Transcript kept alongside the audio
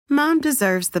Mom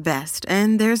deserves the best,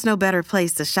 and there's no better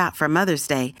place to shop for Mother's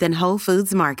Day than Whole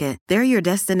Foods Market. They're your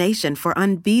destination for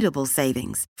unbeatable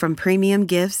savings, from premium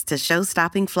gifts to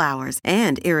show-stopping flowers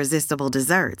and irresistible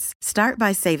desserts. Start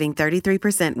by saving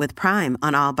 33% with Prime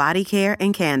on all body care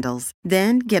and candles.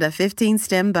 Then get a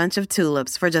 15-stem bunch of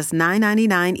tulips for just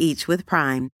 $9.99 each with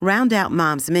Prime. Round out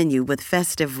Mom's menu with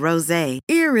festive rosé,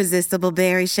 irresistible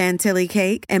berry chantilly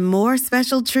cake, and more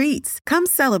special treats. Come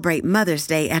celebrate Mother's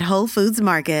Day at Whole Foods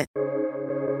Market.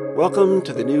 Welcome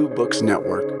to the New Books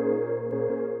Network.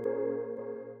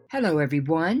 Hello,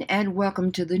 everyone, and welcome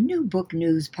to the New Book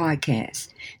News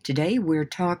Podcast. Today, we're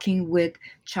talking with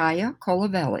Chhaya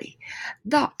Kolavalli,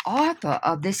 the author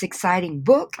of this exciting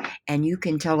book, and you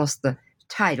can tell us the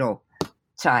title,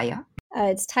 Chhaya.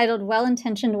 It's titled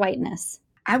Well-Intentioned Whiteness.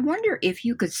 I wonder if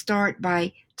you could start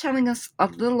by telling us a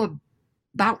little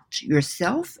about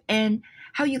yourself and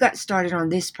how you got started on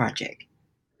this project.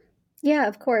 Yeah,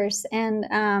 of course. And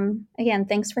again,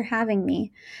 thanks for having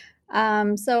me.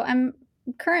 So I'm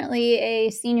currently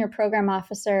a senior program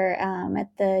officer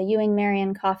at the Ewing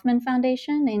Marion Kauffman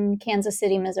Foundation in Kansas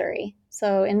City, Missouri.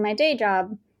 So in my day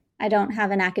job, I don't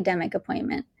have an academic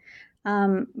appointment.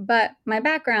 But my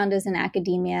background is in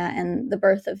academia, and the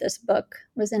birth of this book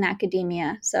was in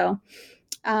academia. So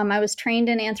I was trained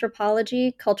in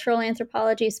anthropology, cultural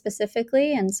anthropology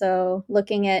specifically, and so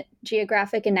looking at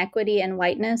geographic inequity and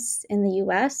whiteness in the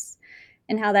U.S.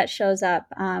 and how that shows up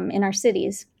in our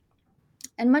cities.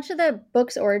 And much of the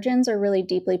book's origins are really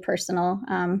deeply personal.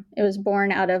 It was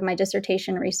born out of my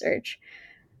dissertation research.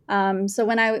 So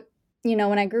when I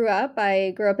grew up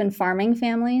in farming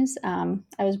families.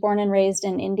 I was born and raised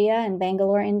in India, in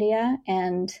Bangalore, India.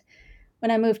 And when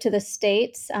I moved to the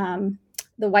States,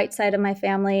 the white side of my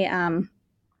family,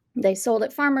 they sold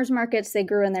at farmers markets. They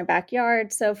grew in their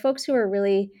backyard. So folks who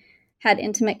really had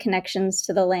intimate connections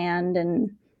to the land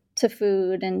and to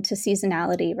food and to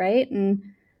seasonality, right? And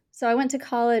so I went to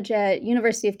college at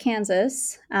University of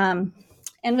Kansas and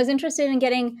was interested in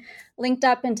getting linked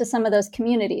up into some of those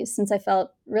communities since I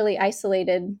felt really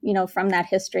isolated, from that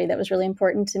history that was really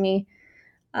important to me.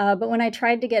 But when I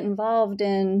tried to get involved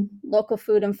in local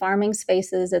food and farming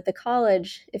spaces at the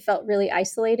college, it felt really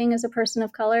isolating as a person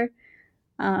of color.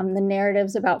 The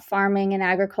narratives about farming and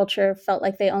agriculture felt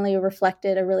like they only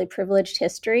reflected a really privileged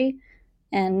history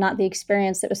and not the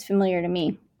experience that was familiar to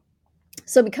me.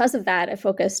 So because of that, I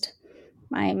focused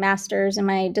my master's and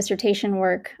my dissertation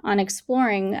work on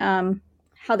exploring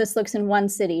how this looks in one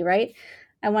city, right?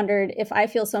 I wondered, if I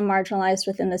feel so marginalized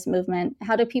within this movement,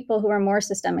 how do people who are more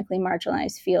systemically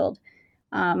marginalized feel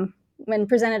when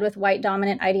presented with white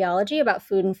dominant ideology about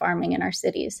food and farming in our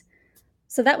cities?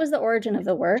 So that was the origin of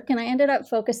the work. And I ended up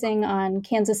focusing on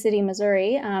Kansas City,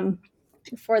 Missouri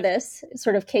for this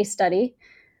sort of case study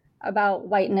about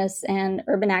whiteness and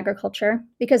urban agriculture,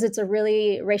 because it's a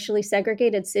really racially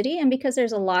segregated city and because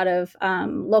there's a lot of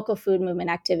local food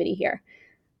movement activity here.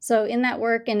 So in that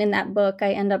work and in that book,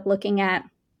 I end up looking at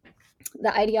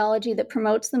the ideology that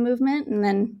promotes the movement and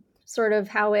then sort of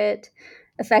how it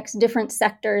affects different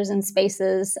sectors and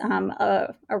spaces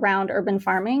around urban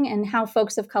farming and how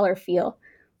folks of color feel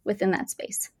within that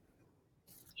space.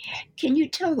 Can you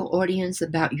tell the audience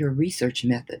about your research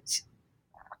methods?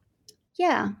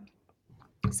 Yeah.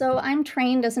 So I'm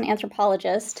trained as an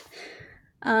anthropologist.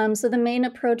 So the main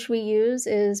approach we use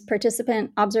is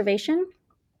participant observation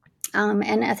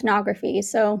and ethnography.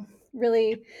 So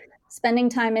really spending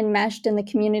time enmeshed in the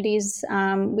communities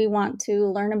we want to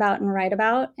learn about and write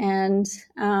about, and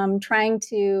trying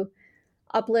to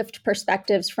uplift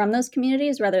perspectives from those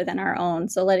communities rather than our own.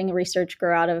 So letting research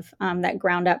grow out of that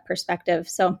ground up perspective.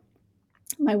 So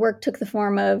my work took the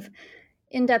form of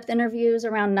in-depth interviews,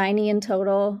 around 90 in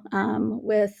total,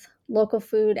 with local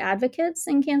food advocates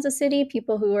in Kansas City,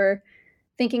 people who are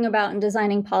thinking about and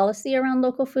designing policy around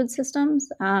local food systems.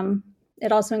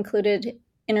 It also included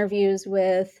interviews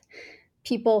with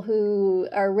people who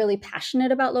are really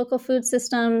passionate about local food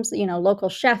systems, local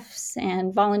chefs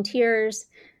and volunteers,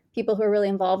 people who are really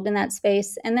involved in that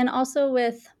space. And then also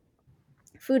with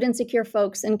food insecure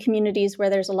folks in communities where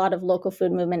there's a lot of local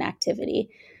food movement activity,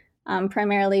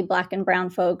 primarily Black and Brown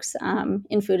folks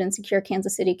in food insecure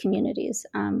Kansas City communities.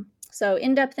 So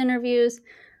in-depth interviews,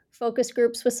 focus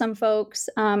groups with some folks,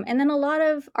 and then a lot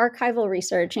of archival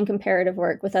research and comparative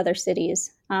work with other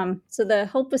cities. So the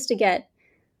hope was to get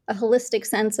a holistic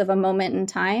sense of a moment in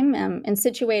time and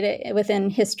situate it within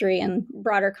history and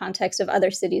broader context of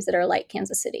other cities that are like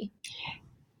Kansas City.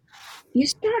 You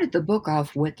started the book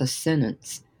off with a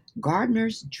sentence,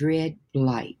 "Gardeners dread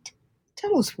blight."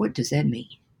 Tell us, what does that mean?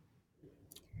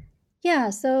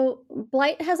 Yeah, so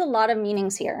blight has a lot of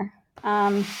meanings here.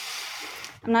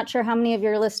 I'm not sure how many of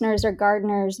your listeners are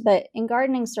gardeners, but in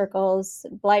gardening circles,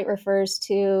 blight refers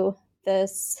to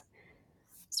this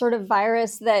sort of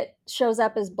virus that shows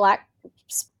up as black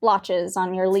splotches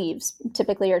on your leaves,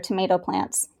 typically your tomato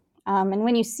plants. And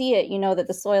when you see it, you know that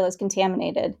the soil is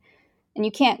contaminated and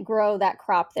you can't grow that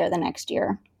crop there the next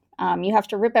year. You have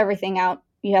to rip everything out.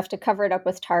 You have to cover it up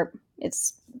with tarp.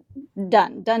 It's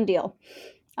done deal.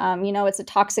 It's a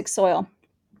toxic soil.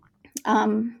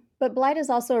 But blight is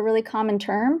also a really common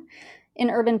term in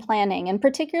urban planning, and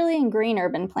particularly in green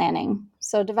urban planning.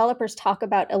 So developers talk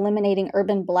about eliminating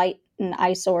urban blight and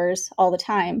eyesores all the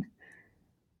time.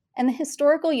 And the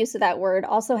historical use of that word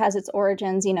also has its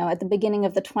origins, at the beginning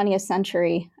of the 20th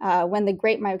century, when the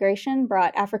Great Migration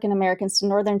brought African Americans to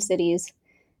northern cities.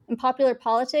 In popular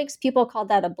politics, people called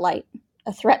that a blight,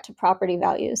 a threat to property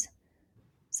values.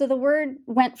 So the word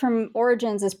went from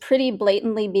origins as pretty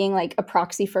blatantly being like a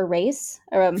proxy for race,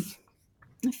 or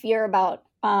fear about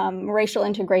racial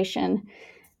integration.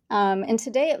 And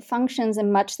today it functions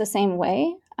in much the same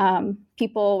way.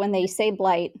 People, when they say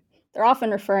blight, they're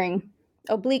often referring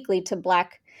obliquely to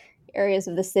Black areas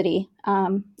of the city,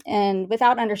 and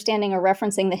without understanding or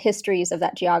referencing the histories of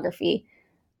that geography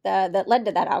that led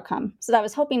to that outcome. So I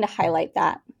was hoping to highlight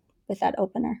that with that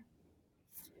opener.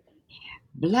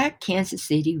 Black Kansas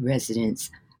City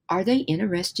residents, are they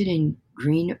interested in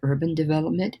green urban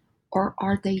development, or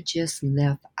are they just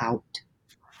left out?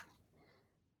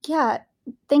 Yeah,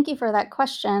 thank you for that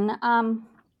question.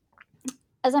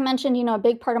 As I mentioned, a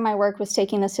big part of my work was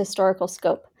taking this historical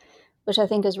scope, which I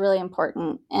think is really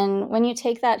important. And when you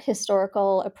take that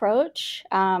historical approach,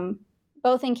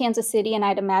 both in Kansas City and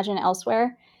I'd imagine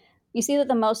elsewhere, you see that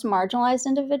the most marginalized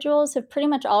individuals have pretty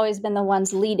much always been the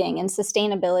ones leading in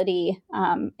sustainability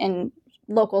and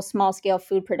local small-scale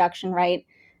food production, right?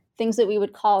 Things that we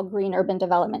would call green urban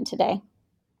development today.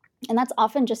 And that's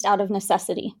often just out of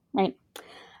necessity, right?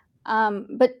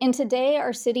 But in today,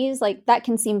 our cities, like that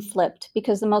can seem flipped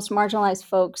because the most marginalized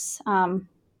folks,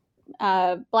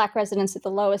 Black residents at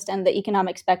the lowest end of the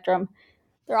economic spectrum,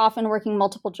 they're often working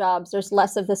multiple jobs. There's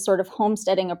less of this sort of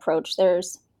homesteading approach.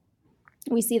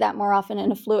 We see that more often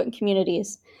in affluent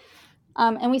communities.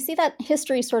 And we see that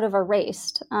history sort of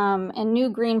erased. And new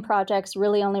green projects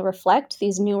really only reflect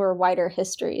these newer, wider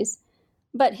histories.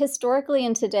 But historically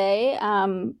and today,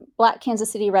 Black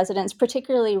Kansas City residents,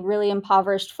 particularly really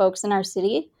impoverished folks in our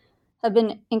city, have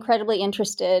been incredibly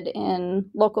interested in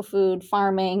local food,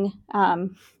 farming,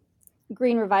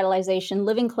 green revitalization,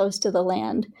 living close to the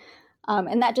land.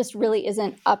 And that just really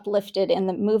isn't uplifted in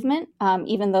the movement,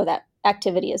 even though that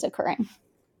activity is occurring.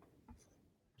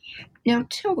 Now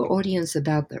tell the audience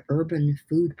about the urban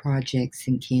food projects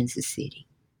in Kansas City.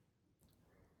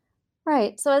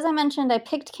 Right. So as I mentioned, I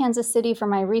picked Kansas City for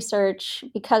my research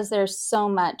because there's so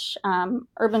much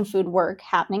urban food work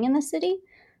happening in the city.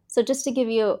 So just to give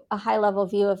you a high-level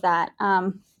view of that,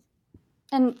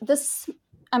 and this,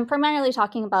 I'm primarily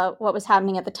talking about what was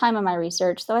happening at the time of my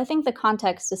research, though I think the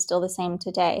context is still the same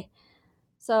today.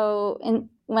 So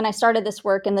when I started this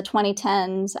work in the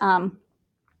 2010s,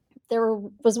 there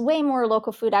was way more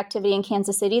local food activity in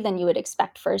Kansas City than you would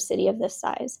expect for a city of this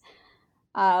size.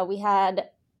 We had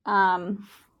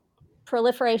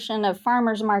proliferation of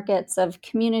farmers markets, of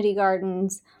community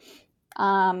gardens,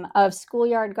 of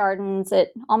schoolyard gardens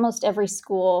at almost every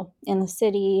school in the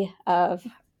city, of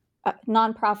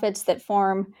nonprofits that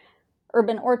form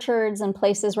urban orchards and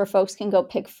places where folks can go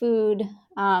pick food,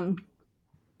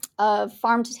 of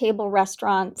farm-to-table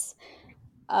restaurants,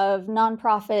 of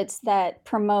nonprofits that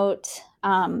promote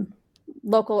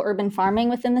local urban farming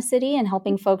within the city and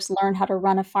helping folks learn how to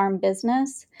run a farm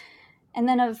business. And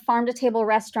then of farm-to-table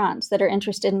restaurants that are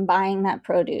interested in buying that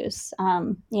produce,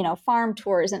 farm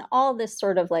tours, and all this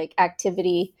sort of like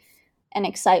activity and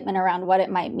excitement around what it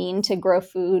might mean to grow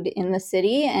food in the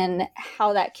city and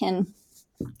how that can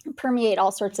permeate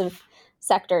all sorts of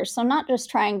sectors. So not just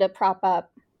trying to prop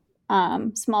up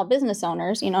small business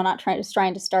owners, not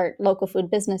trying to start local food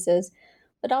businesses,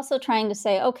 but also trying to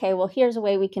say, okay, well, here's a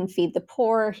way we can feed the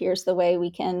poor. Here's the way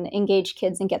we can engage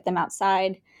kids and get them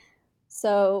outside.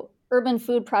 So urban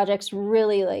food projects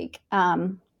really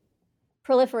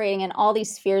proliferating in all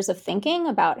these spheres of thinking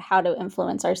about how to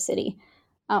influence our city,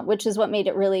 which is what made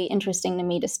it really interesting to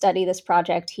me to study this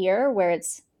project here, where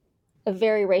it's a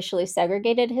very racially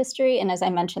segregated history. And as I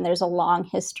mentioned, there's a long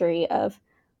history of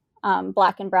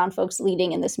Black and brown folks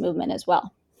leading in this movement as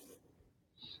well.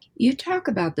 You talk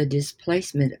about the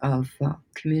displacement of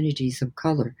communities of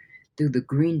color through the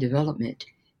green development.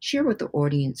 Share with the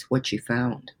audience what you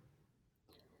found.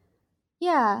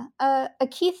 Yeah, a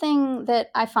key thing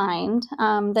that I find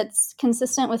that's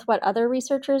consistent with what other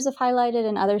researchers have highlighted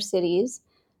in other cities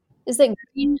is that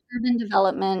green urban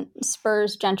development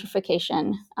spurs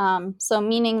gentrification. So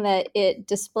meaning that it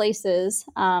displaces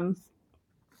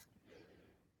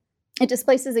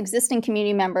existing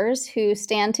community members who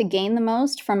stand to gain the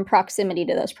most from proximity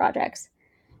to those projects.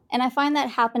 And I find that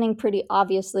happening pretty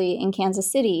obviously in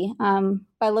Kansas City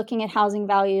by looking at housing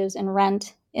values and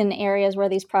rent in areas where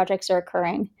these projects are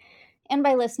occurring, and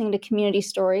by listening to community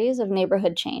stories of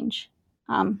neighborhood change.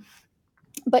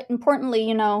 But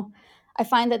importantly, I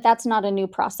find that that's not a new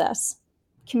process.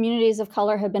 Communities of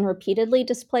color have been repeatedly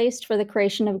displaced for the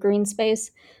creation of green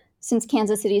space since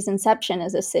Kansas City's inception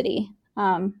as a city.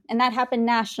 And that happened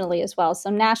nationally as well. So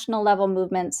national level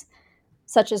movements,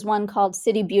 such as one called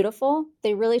City Beautiful,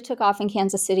 they really took off in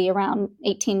Kansas City around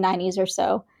 1890s or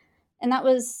so. And that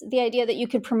was the idea that you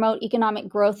could promote economic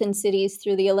growth in cities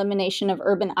through the elimination of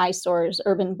urban eyesores,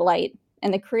 urban blight,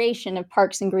 and the creation of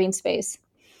parks and green space.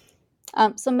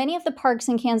 So many of the parks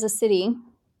in Kansas City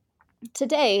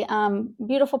today,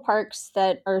 beautiful parks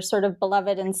that are sort of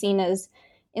beloved and seen as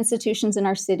institutions in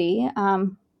our city,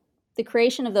 the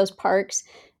creation of those parks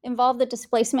involved the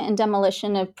displacement and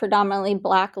demolition of predominantly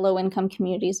Black, low-income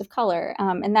communities of color.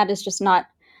 And that is just not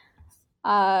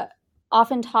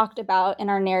often talked about in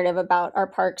our narrative about our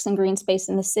parks and green space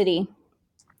in the city.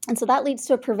 And so that leads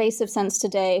to a pervasive sense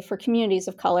today for communities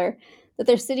of color that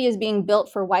their city is being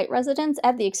built for white residents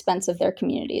at the expense of their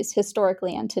communities,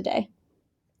 historically and today.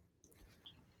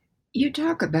 You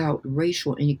talk about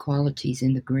racial inequalities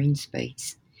in the green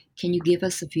space. Can you give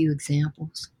us a few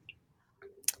examples?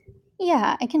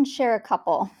 Yeah, I can share a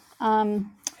couple.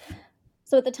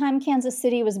 So at the time, Kansas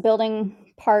City was building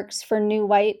parks for new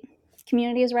white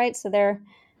communities, right? So they're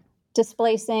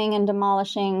displacing and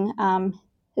demolishing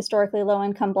historically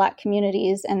low-income Black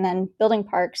communities and then building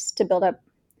parks to build up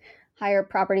higher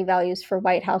property values for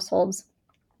white households.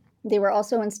 They were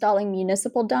also installing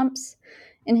municipal dumps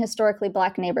in historically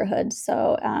Black neighborhoods.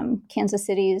 So Kansas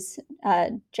City's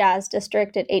Jazz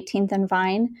District at 18th and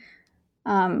Vine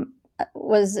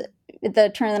was, at the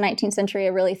turn of the 19th century,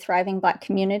 a really thriving Black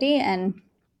community. And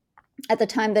at the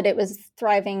time that it was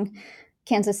thriving,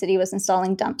 Kansas City was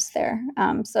installing dumps there.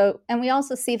 And we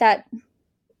also see that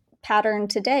pattern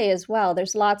today as well.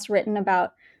 There's lots written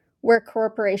about where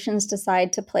corporations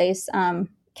decide to place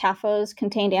CAFOs,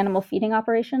 contained animal feeding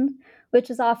operations,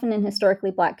 which is often in historically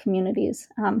Black communities.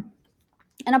 And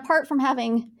apart from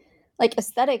having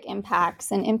aesthetic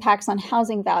impacts and impacts on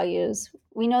housing values,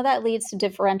 we know that leads to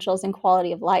differentials in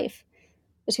quality of life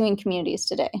between communities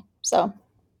today. So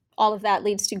all of that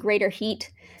leads to greater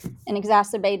heat and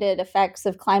exacerbated effects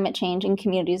of climate change in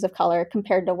communities of color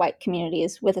compared to white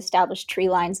communities with established tree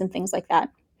lines and things like that.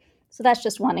 So that's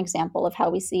just one example of how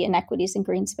we see inequities in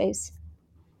green space.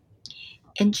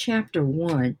 In Chapter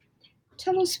 1,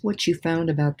 tell us what you found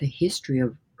about the history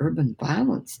of urban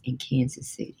violence in Kansas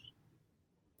City.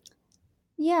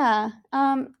 Yeah,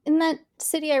 in that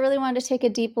city, I really wanted to take a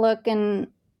deep look and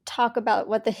talk about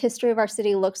what the history of our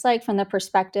city looks like from the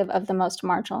perspective of the most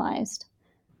marginalized.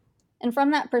 And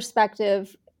from that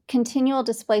perspective, continual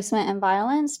displacement and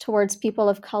violence towards people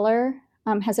of color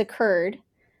has occurred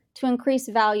to increase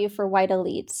value for white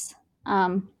elites.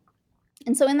 And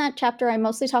so in that chapter, I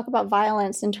mostly talk about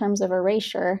violence in terms of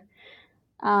erasure,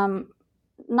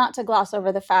 not to gloss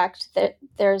over the fact that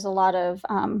there's a lot of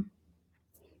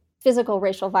physical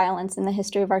racial violence in the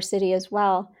history of our city as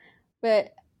well.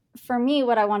 But for me,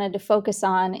 what I wanted to focus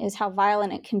on is how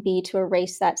violent it can be to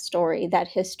erase that story, that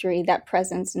history, that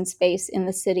presence and space in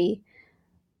the city.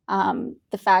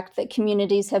 The fact that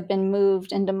communities have been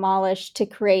moved and demolished to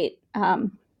create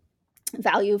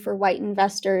value for white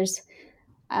investors.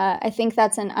 I think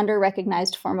that's an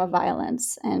under-recognized form of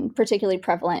violence and particularly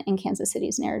prevalent in Kansas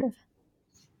City's narrative.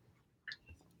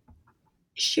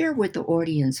 Share with the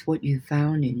audience what you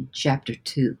found in Chapter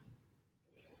 2.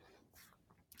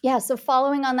 Yeah, so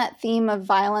following on that theme of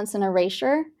violence and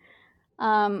erasure,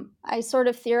 I sort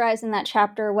of theorize in that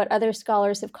chapter what other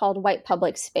scholars have called white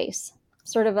public space,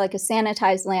 sort of like a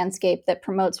sanitized landscape that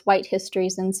promotes white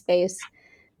histories in space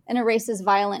and erases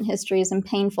violent histories and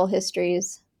painful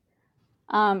histories.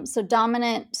 So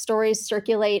dominant stories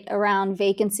circulate around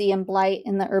vacancy and blight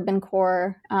in the urban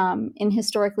core, in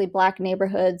historically Black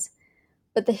neighborhoods.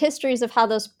 But the histories of how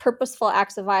those purposeful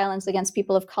acts of violence against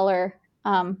people of color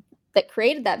that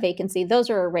created that vacancy, those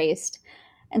are erased.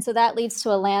 And so that leads to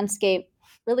a landscape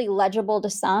really legible to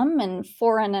some and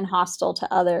foreign and hostile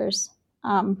to others.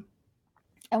 And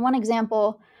one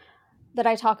example that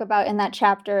I talk about in that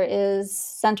chapter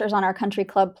centers on our Country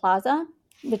Club Plaza,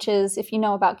 which is, if you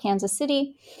know about Kansas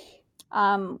City,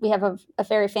 we have a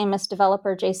very famous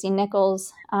developer, J.C.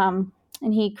 Nichols, and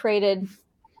he created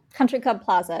Country Club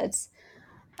Plaza. It's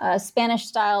a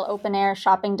Spanish-style open-air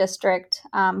shopping district,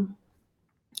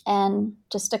 and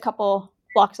just a couple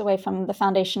blocks away from the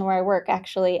foundation where I work,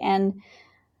 actually, and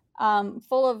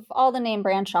full of all the name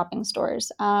brand shopping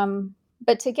stores.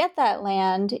 But to get that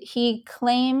land, he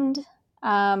claimed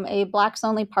a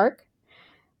blacks-only park,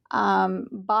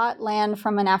 bought land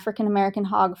from an African-American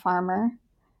hog farmer,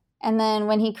 and then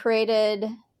when he created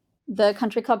the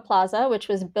Country Club Plaza, which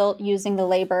was built using the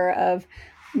labor of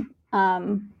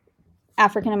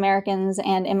African Americans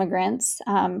and immigrants,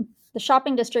 the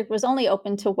shopping district was only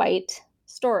open to white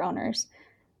store owners.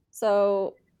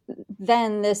 So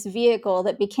then this vehicle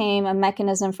that became a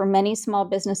mechanism for many small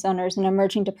business owners and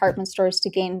emerging department stores to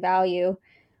gain value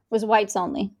was whites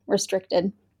only,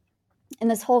 restricted.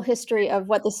 And this whole history of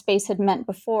what the space had meant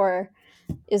before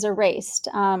is erased.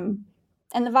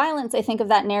 And the violence, I think, of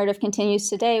that narrative continues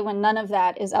today when none of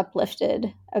that is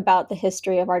uplifted about the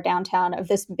history of our downtown, of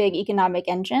this big economic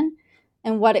engine,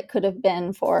 and what it could have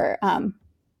been for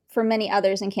many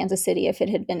others in Kansas City if it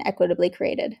had been equitably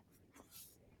created.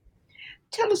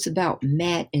 Tell us about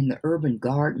Matt and the urban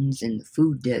gardens and the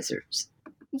food deserts.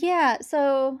 Yeah,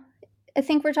 so I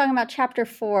think we're talking about chapter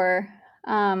 4.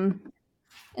 And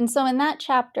so in that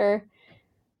chapter,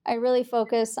 I really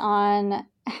focus on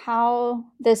how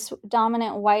this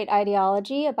dominant white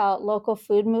ideology about local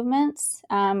food movements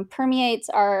permeates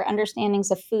our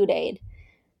understandings of food aid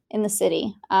in the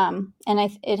city. And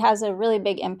it has a really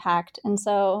big impact. And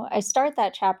so I start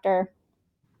that chapter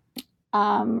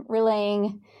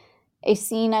relaying a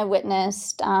scene I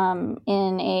witnessed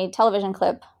in a television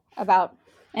clip about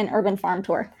an urban farm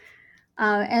tour.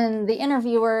 And the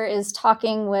interviewer is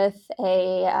talking with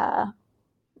a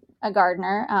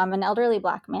gardener, an elderly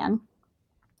Black man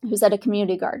who's at a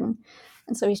community garden.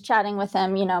 And so he's chatting with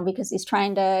him, because he's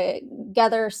trying to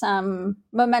gather some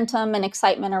momentum and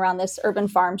excitement around this urban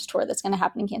farms tour that's going to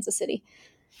happen in Kansas City.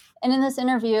 And in this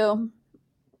interview,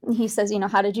 he says,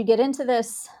 how did you get into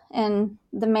this? And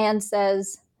the man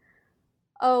says,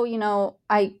 oh,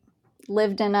 I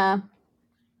lived in I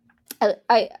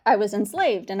was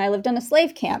enslaved and I lived in a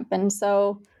slave camp. And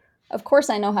so, of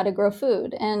course, I know how to grow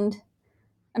food. And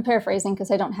I'm paraphrasing because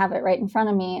I don't have it right in front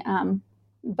of me.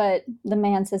 But the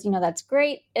man says, that's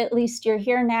great. At least you're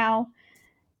here now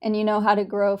and you know how to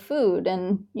grow food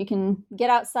and you can get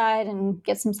outside and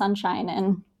get some sunshine.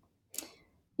 And,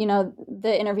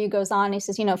 the interview goes on. He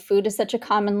says, food is such a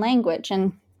common language.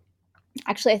 And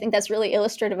actually, I think that's really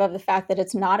illustrative of the fact that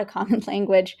it's not a common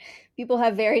language. People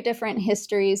have very different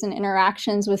histories and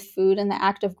interactions with food and the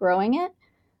act of growing it.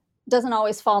 It doesn't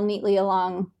always fall neatly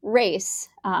along race.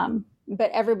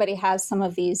 But everybody has some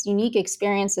of these unique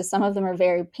experiences. Some of them are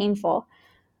very painful.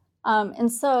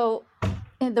 And so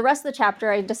in the rest of the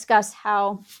chapter, I discuss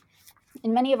how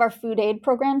in many of our food aid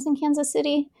programs in Kansas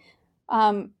City,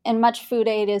 and much food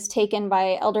aid is taken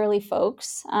by elderly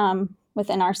folks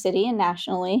within our city and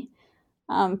nationally,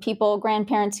 people,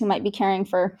 grandparents who might be caring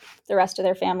for the rest of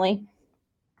their family.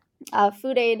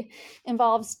 Food aid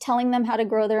involves telling them how to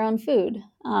grow their own food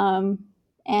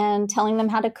and telling them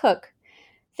how to cook.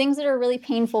 Things that are really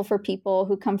painful for people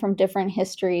who come from different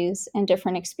histories and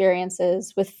different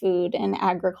experiences with food and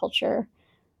agriculture.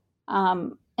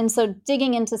 And so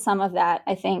digging into some of that,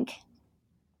 I think,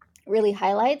 really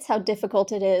highlights how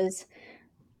difficult it is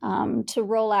to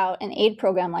roll out an aid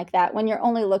program like that when you're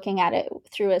only looking at it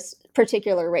through a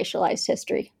particular racialized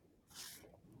history.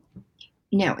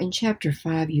 Now, in chapter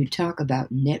 5, you talk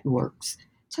about networks.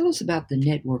 Tell us about the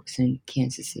networks in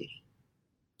Kansas City.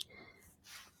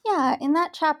 Yeah, in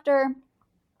that chapter,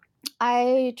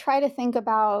 I try to think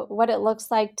about what it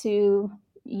looks like to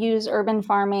use urban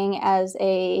farming as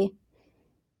a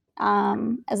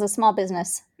small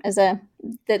business, that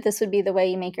this would be the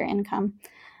way you make your income.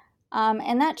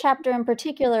 And that chapter in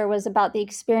particular was about the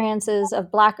experiences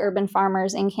of Black urban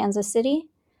farmers in Kansas City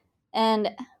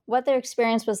and what their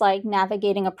experience was like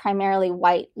navigating a primarily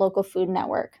white local food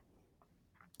network.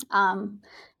 And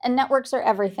networks are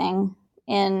everything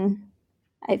in,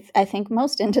 I think,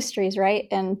 most industries, right?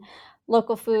 And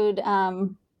local food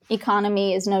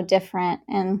economy is no different.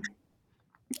 And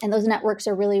those networks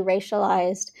are really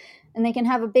racialized, and they can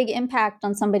have a big impact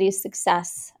on somebody's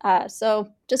success. So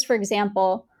just for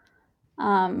example,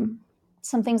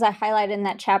 some things I highlighted in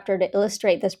that chapter to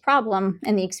illustrate this problem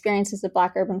and the experiences of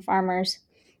Black urban farmers.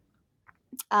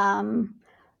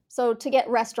 So to get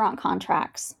restaurant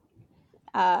contracts,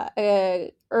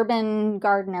 an urban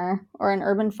gardener or an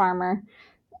urban farmer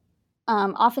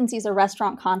often sees a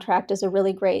restaurant contract as a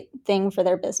really great thing for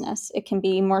their business. It can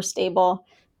be more stable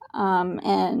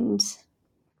and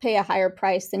pay a higher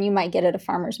price than you might get at a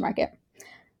farmer's market.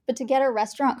 But to get a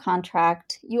restaurant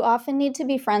contract, you often need to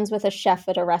be friends with a chef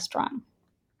at a restaurant.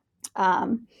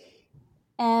 And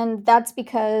that's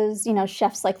because,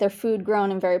 chefs like their food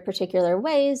grown in very particular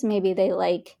ways. Maybe they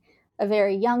like a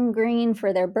very young green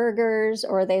for their burgers,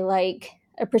 or they like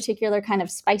a particular kind of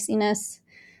spiciness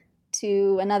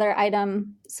to another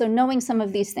item. So knowing some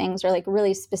of these things are like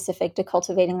really specific to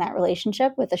cultivating that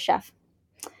relationship with a chef.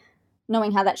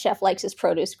 Knowing how that chef likes his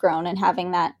produce grown and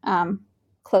having that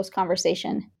close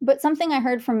conversation. But something I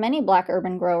heard from many Black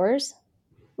urban growers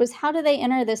was, how do they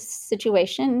enter this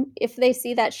situation if they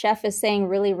see that chef is saying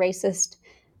really racist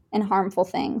and harmful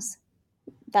things?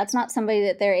 That's not somebody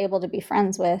that they're able to be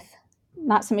friends with,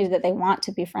 not somebody that they want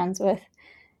to be friends with.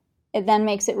 It then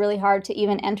makes it really hard to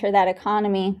even enter that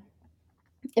economy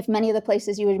if many of the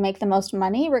places you would make the most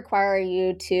money require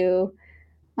you to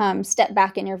step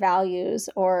back in your values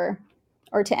or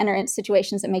to enter into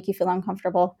situations that make you feel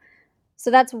uncomfortable. So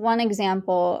that's one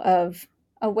example of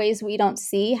ways we don't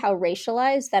see how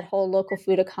racialized that whole local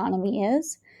food economy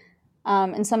is.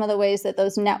 And some of the ways that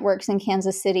those networks in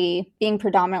Kansas City, being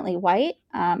predominantly white,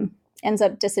 ends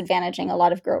up disadvantaging a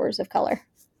lot of growers of color.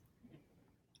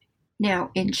 Now,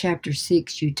 in Chapter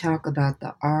 6, you talk about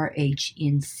the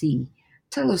RHNC.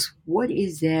 Tell us, what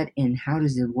is that and how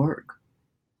does it work?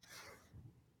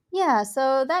 Yeah,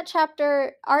 so that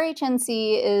chapter,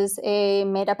 RHNC, is a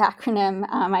made-up acronym.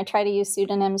 I try to use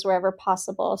pseudonyms wherever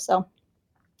possible. So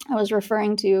I was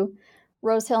referring to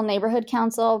Rose Hill Neighborhood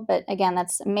Council, but again,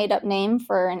 that's a made-up name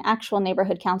for an actual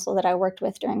neighborhood council that I worked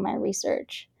with during my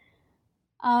research.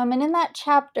 And in that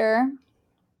chapter,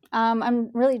 I'm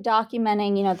really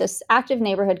documenting, this active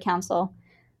neighborhood council.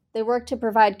 They work to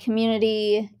provide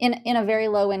community in a very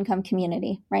low-income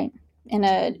community, right? In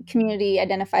a community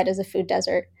identified as a food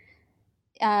desert.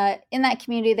 In that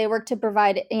community, they work to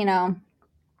provide,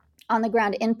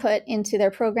 on-the-ground input into their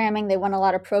programming. They run a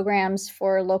lot of programs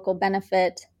for local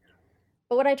benefit.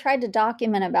 But what I tried to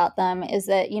document about them is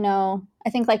that, I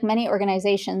think like many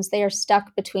organizations, they are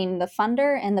stuck between the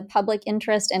funder and the public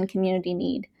interest and community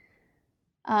need.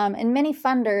 And many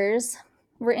funders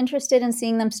were interested in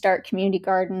seeing them start community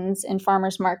gardens and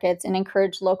farmers markets and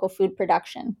encourage local food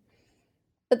production.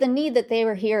 But the need that they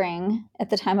were hearing at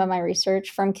the time of my research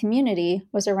from community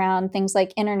was around things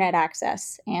like internet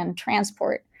access and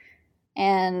transport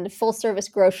and full service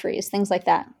groceries, things like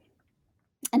that.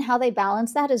 And how they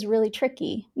balance that is really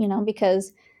tricky,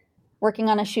 because working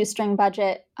on a shoestring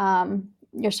budget,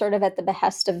 you're sort of at the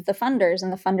behest of the funders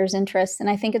and the funders' interests. And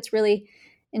I think it's really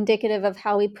indicative of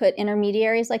how we put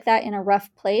intermediaries like that in a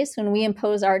rough place when we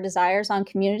impose our desires on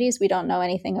communities we don't know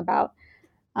anything about.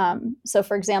 So,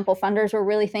 for example, funders were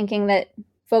really thinking that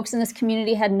folks in this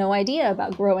community had no idea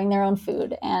about growing their own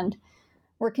food, and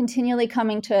we're continually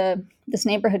coming to this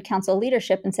neighborhood council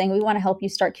leadership and saying, we want to help you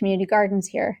start community gardens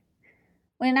here.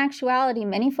 When in actuality,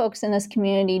 many folks in this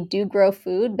community do grow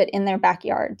food, but in their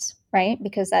backyards, right?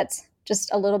 Because that's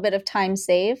just a little bit of time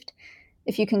saved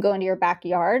if you can go into your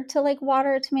backyard to like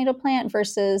water a tomato plant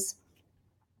versus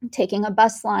taking a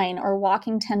bus line or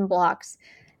walking 10 blocks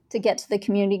to get to the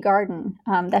community garden.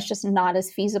 That's just not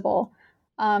as feasible.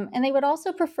 And they would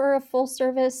also prefer a full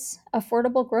service,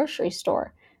 affordable grocery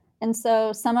store. And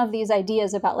so some of these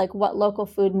ideas about like what local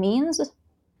food means,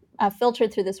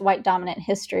 filtered through this white dominant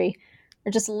history,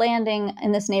 are just landing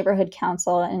in this neighborhood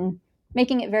council and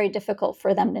making it very difficult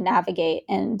for them to navigate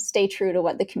and stay true to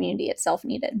what the community itself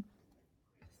needed.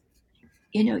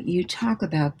 You talk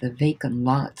about the vacant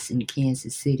lots in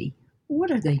Kansas City.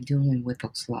 What are they doing with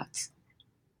those lots?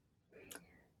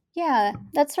 Yeah,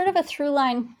 that's sort of a through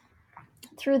line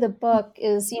through the book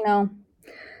is,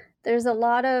 there's a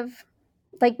lot of,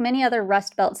 like many other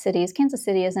Rust Belt cities, Kansas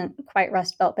City isn't quite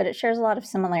Rust Belt, but it shares a lot of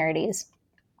similarities.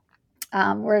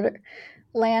 Where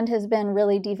land has been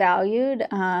really devalued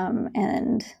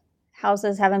and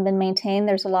houses haven't been maintained,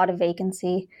 there's a lot of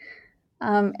vacancy.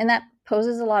 And that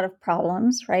poses a lot of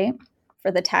problems, right,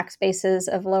 for the tax bases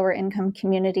of lower income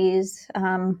communities,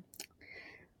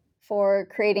 for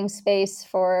creating space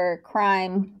for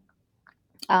crime,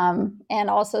 and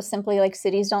also simply like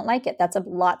cities don't like it. That's a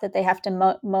lot that they have to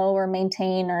mow or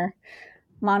maintain or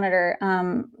monitor.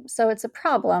 So it's a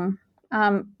problem.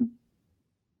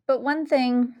 But one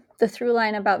thing, the through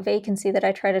line about vacancy that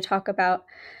I try to talk about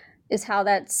is how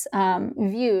that's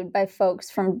viewed by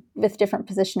folks with different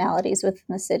positionalities within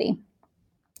the city.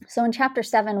 So in Chapter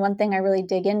 7, one thing I really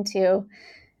dig into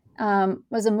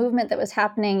was a movement that was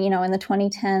happening, in the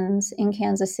 2010s in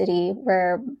Kansas City,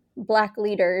 where Black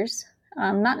leaders,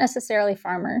 not necessarily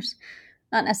farmers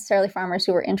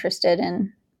who were interested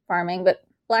in farming, but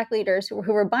Black leaders who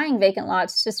were buying vacant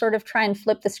lots to sort of try and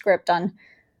flip the script on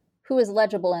who is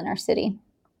legible in our city.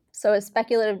 So as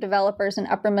speculative developers and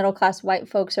upper middle class white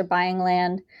folks are buying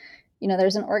land,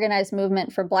 there's an organized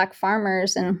movement for Black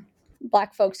farmers and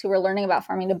Black folks who are learning about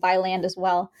farming to buy land as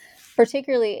well,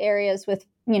 particularly areas with,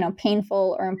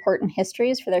 painful or important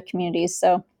histories for their communities.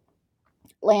 So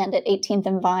land at 18th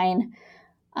and Vine,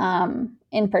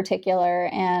 in particular,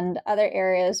 and other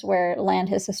areas where land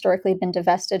has historically been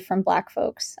divested from Black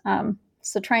folks.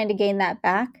 So trying to gain that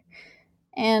back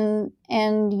and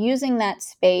using that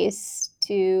space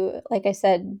to, like I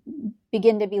said,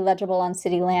 begin to be legible on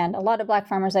city land. A lot of Black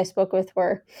farmers I spoke with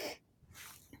were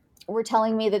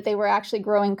telling me that they were actually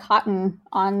growing cotton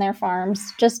on their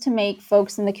farms just to make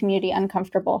folks in the community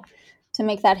uncomfortable, to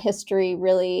make that history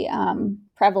really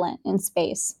prevalent in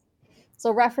space.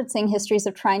 So referencing histories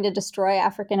of trying to destroy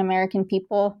African American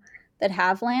people that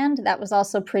have land, that was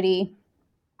also pretty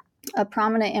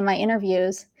prominent in my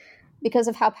interviews because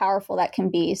of how powerful that can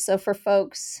be. So for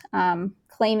folks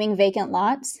claiming vacant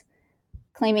lots,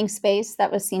 claiming space,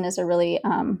 that was seen as a really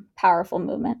powerful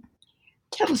movement.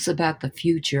 Tell us about the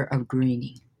future of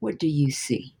greening. What do you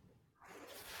see?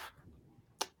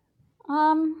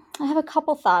 I have a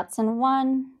couple thoughts, and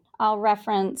one I'll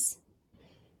reference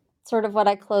sort of what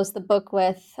I closed the book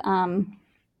with.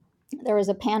 There was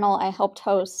a panel I helped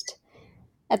host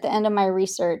at the end of my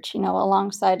research,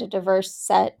 alongside a diverse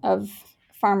set of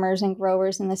farmers and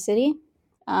growers in the city.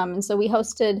 And so we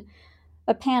hosted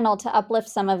a panel to uplift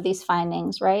some of these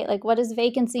findings, right? Like, what does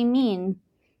vacancy mean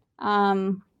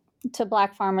to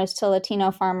Black farmers, to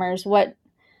Latino farmers?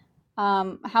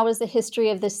 How is the history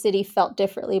of the city felt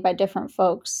differently by different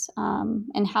folks?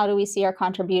 And how do we see our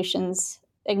contributions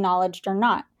acknowledged or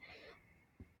not?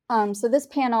 So this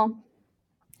panel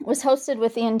was hosted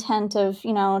with the intent of,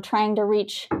 trying to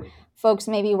reach folks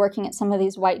maybe working at some of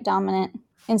these white dominant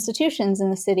institutions in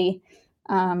the city,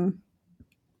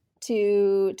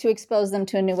 to expose them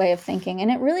to a new way of thinking.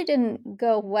 And it really didn't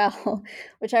go well,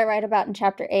 which I write about in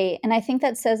chapter 8. And I think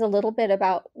that says a little bit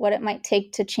about what it might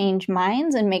take to change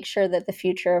minds and make sure that the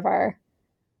future of our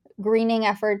greening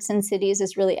efforts in cities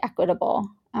is really equitable.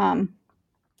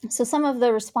 So some of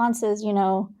the responses,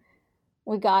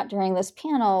 we got during this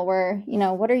panel were,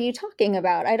 what are you talking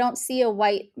about? I don't see a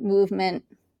white movement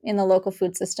in the local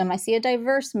food system. I see a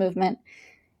diverse movement.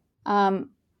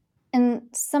 And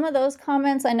some of those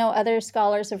comments, I know other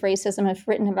scholars of racism have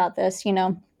written about this,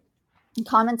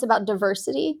 comments about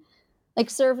diversity, like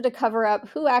serve to cover up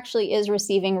who actually is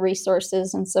receiving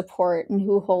resources and support and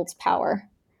who holds power.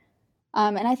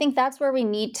 And I think that's where we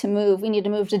need to move. We need to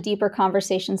move to deeper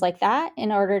conversations like that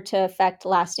in order to affect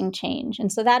lasting change. And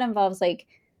so that involves like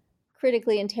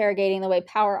critically interrogating the way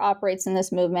power operates in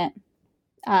this movement,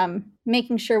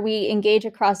 making sure we engage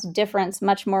across difference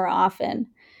much more often,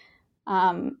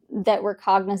 that we're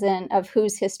cognizant of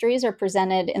whose histories are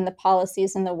presented in the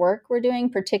policies and the work we're doing,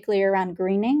 particularly around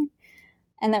greening,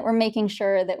 and that we're making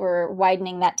sure that we're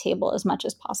widening that table as much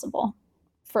as possible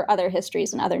for other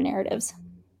histories and other narratives.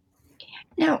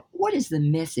 Now, what is the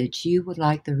message you would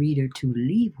like the reader to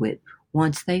leave with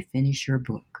once they finish your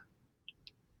book?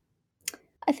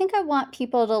 I think I want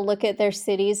people to look at their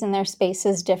cities and their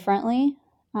spaces differently.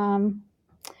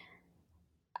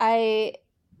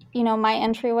 My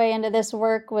entryway into this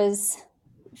work was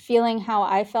feeling how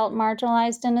I felt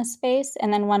marginalized in a space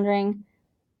and then wondering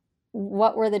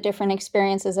what were the different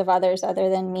experiences of others other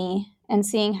than me, and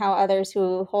seeing how others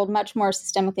who hold much more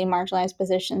systemically marginalized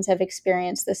positions have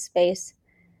experienced this space.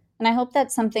 And I hope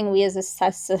that's something we as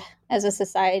a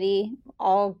society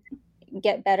all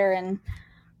get better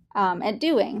at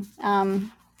doing.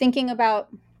 Thinking about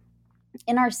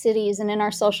in our cities and in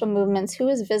our social movements, who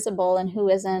is visible and who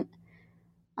isn't.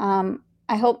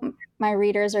 I hope my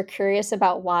readers are curious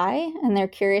about why, and they're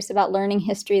curious about learning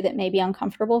history that may be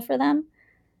uncomfortable for them.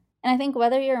 And I think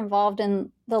whether you're involved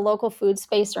in the local food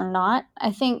space or not,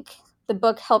 I think the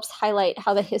book helps highlight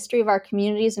how the history of our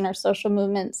communities and our social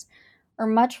movements are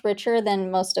much richer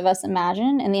than most of us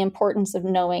imagine, and the importance of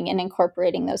knowing and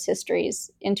incorporating those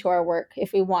histories into our work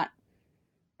if we want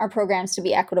our programs to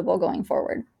be equitable going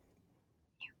forward.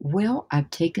 Well,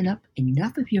 I've taken up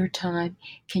enough of your time.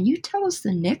 Can you tell us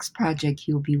the next project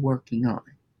you'll be working on?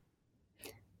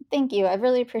 Thank you. I've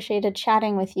really appreciated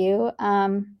chatting with you.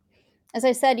 As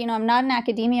I said, I'm not in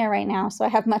academia right now, so I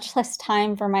have much less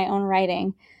time for my own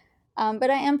writing. But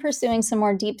I am pursuing some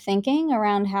more deep thinking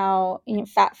around how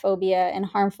fat phobia and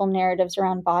harmful narratives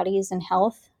around bodies and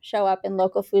health show up in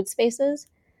local food spaces.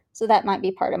 So that might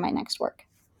be part of my next work.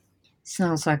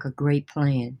 Sounds like a great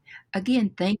plan.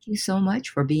 Again, thank you so much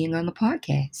for being on the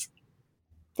podcast.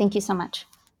 Thank you so much.